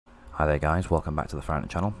Hi there guys, welcome back to the Farrington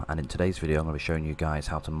channel, and in today's video I'm going to be showing you guys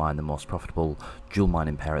how to mine the most profitable dual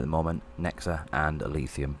mining pair at the moment, NEXA and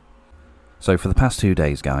ALEPHIUM. So for the past 2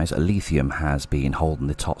 days guys, ALEPHIUM has been holding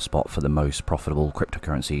the top spot for the most profitable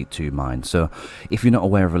cryptocurrency to mine. So if you're not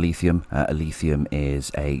aware of ALEPHIUM, ALEPHIUM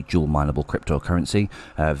is a dual mineable cryptocurrency,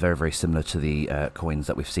 very similar to the coins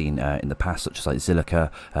that we've seen in the past, such as like Zilliqa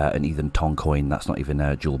and even Toncoin. That's not even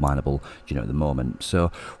dual mineable, at the moment. So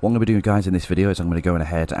what I'm going to be doing guys in this video is I'm going to go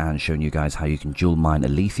ahead and showing you guys how you can dual mine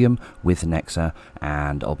ALEPHIUM with NEXA,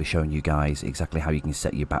 and I'll be showing you guys exactly how you can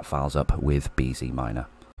set your bat files up with BzMiner.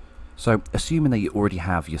 So, assuming that you already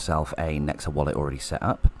have yourself a NEXA wallet already set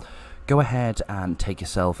up, go ahead and take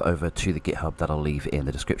yourself over to the GitHub that I'll leave in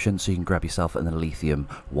the description so you can grab yourself an ALEPHIUM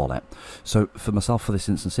wallet. So, for myself, for this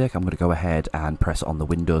instance here, I'm going to go ahead and press on the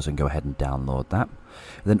Windows and go ahead and download that.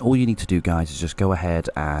 Then all you need to do guys is just go ahead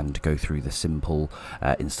and go through the simple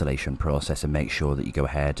installation process and make sure that you go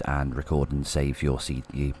ahead and record and save your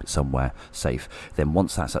CD somewhere safe. Then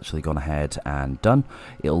once that's actually gone ahead and done,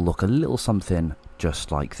 it'll look a little something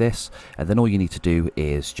just like this, and then all you need to do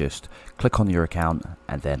is just click on your account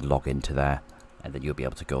and then log into there, and then you'll be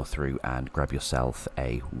able to go through and grab yourself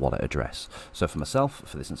a wallet address. So for myself,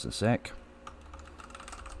 for this instance sake,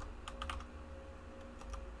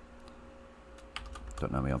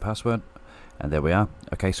 don't know my own password, and there we are.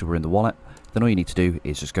 Okay, so we're in the wallet. Then all you need to do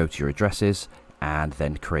is just go to your addresses and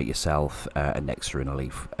then create yourself a NEXA and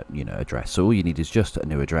ALEPH address. So all you need is just a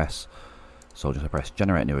new address. So I'll just press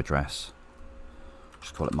generate new address,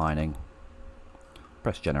 just call it mining,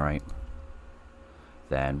 press generate.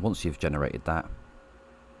 Then once you've generated that,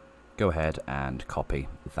 go ahead and copy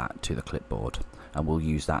that to the clipboard, and we'll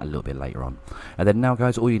use that a little bit later on. And then now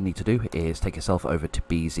guys, all you need to do is take yourself over to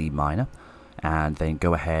BzMiner and then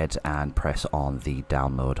go ahead and press on the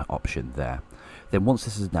download option there. Then once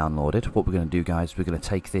this is downloaded, what we're going to do guys, we're going to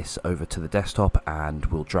take this over to the desktop and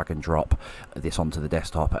we'll drag and drop this onto the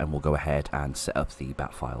desktop, and we'll go ahead and set up the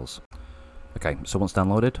bat files. Okay, so once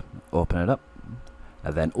downloaded, open it up,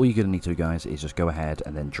 and then all you're going to need to do guys is just go ahead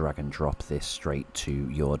and then drag and drop this straight to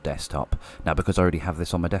your desktop. Now because I already have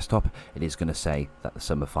this on my desktop, it is going to say that the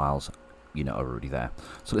summer files are already there.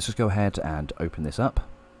 So let's just go ahead and open this up.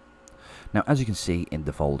 Now as you can see in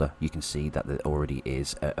the folder, you can see that there already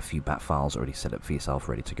is a few bat files already set up for yourself,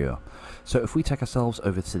 ready to go. So if we take ourselves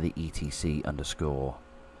over to the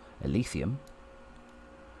etc_ALEPHIUM,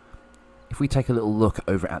 if we take a little look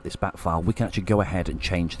over at this bat file, we can actually go ahead and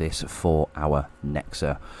change this for our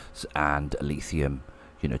NEXA and ALEPHIUM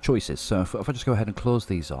choices. So if I just go ahead and close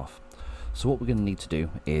these off, so what we're going to need to do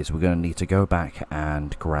is we're going to need to go back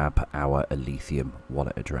and grab our ALEPHIUM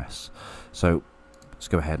wallet address. So let's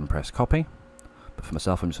go ahead and press copy, but for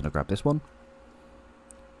myself I'm just going to grab this one,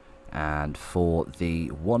 and for the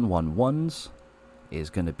 111s is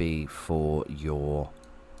going to be for your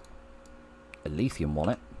ALEPHIUM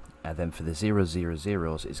wallet, and then for the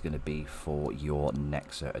 000s is going to be for your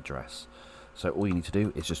NEXA address. So all you need to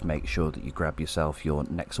do is just make sure that you grab yourself your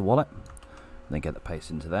NEXA wallet and then get that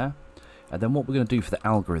pasted into there. And then what we're going to do for the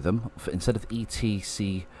algorithm, instead of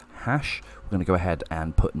etc hash, we're going to go ahead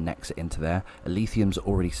and put NEXA into there. ALEPHIUM's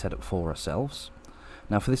already set up for ourselves.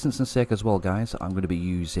 Now for this instance sake as well guys, I'm going to be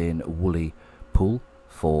using Woolly Pool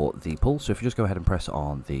for the pull. So if you just go ahead and press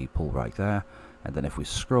on the pull right there, and then if we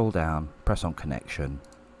scroll down, press on connection,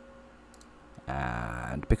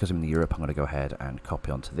 and because I'm in Europe, I'm going to go ahead and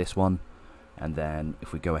copy onto this one, and then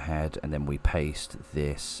if we go ahead and then we paste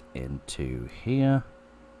this into here,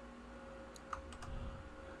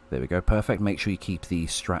 there we go, perfect. Make sure you keep the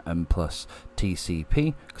stratum plus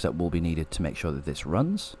TCP, because that will be needed to make sure that this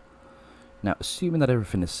runs. Now assuming that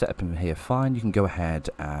everything is set up in here fine, you can go ahead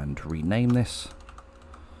and rename this.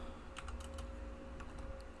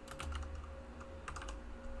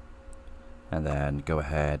 And then go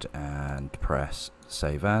ahead and press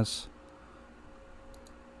save as,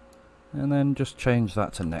 and then just change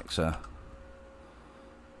that to NEXA,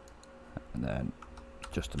 and then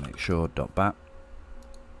just to make sure .bat.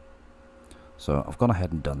 So I've gone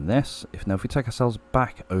ahead and done this. Now if we take ourselves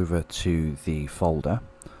back over to the folder,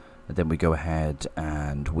 and then we go ahead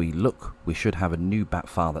and we look, we should have a new bat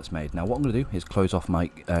file that's made. Now what I'm going to do is close off my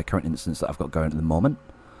current instance that I've got going at the moment.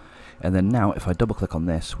 And then now if I double click on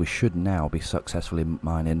this, we should now be successfully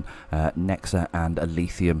mining NEXA and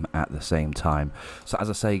ALEPHIUM at the same time. So as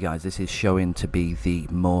I say guys, this is showing to be the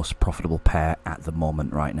most profitable pair at the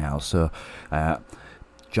moment right now. So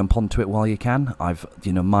jump onto it while you can. I've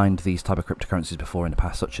mined these type of cryptocurrencies before in the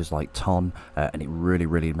past, such as like Ton, and it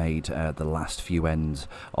really made the last few ends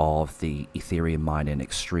of the Ethereum mining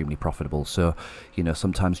extremely profitable. So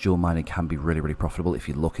sometimes dual mining can be really profitable if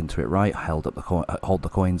you look into it right, hold the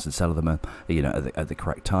coins and sell them at the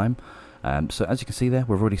correct time. So as you can see there,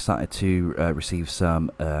 we've already started to receive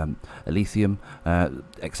some ALEPHIUM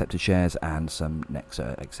accepted shares and some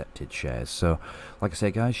NEXA accepted shares. So like I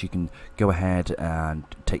say guys, you can go ahead and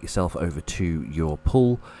take yourself over to your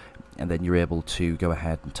pool, and then you're able to go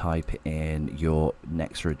ahead and type in your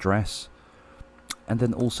NEXA address, and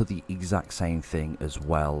then also the exact same thing as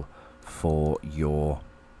well for your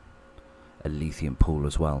ALEPHIUM pool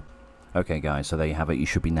as well. Okay guys, so there you have it. You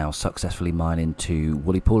should be now successfully mining to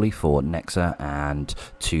Woolly Pooley for NEXA and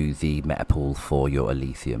to the meta pool for your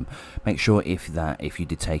ALEPHIUM. Make sure if you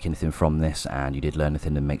did take anything from this and you did learn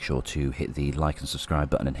anything, then make sure to hit the like and subscribe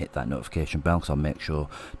button and hit that notification bell, because I'll make sure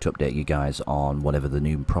to update you guys on whatever the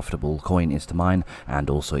new profitable coin is to mine, and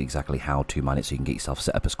also exactly how to mine it, so you can get yourself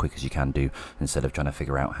set up as quick as you can do, instead of trying to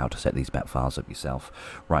figure out how to set these bet files up yourself.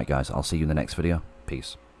 Right guys, I'll see you in the next video.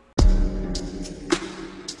 Peace.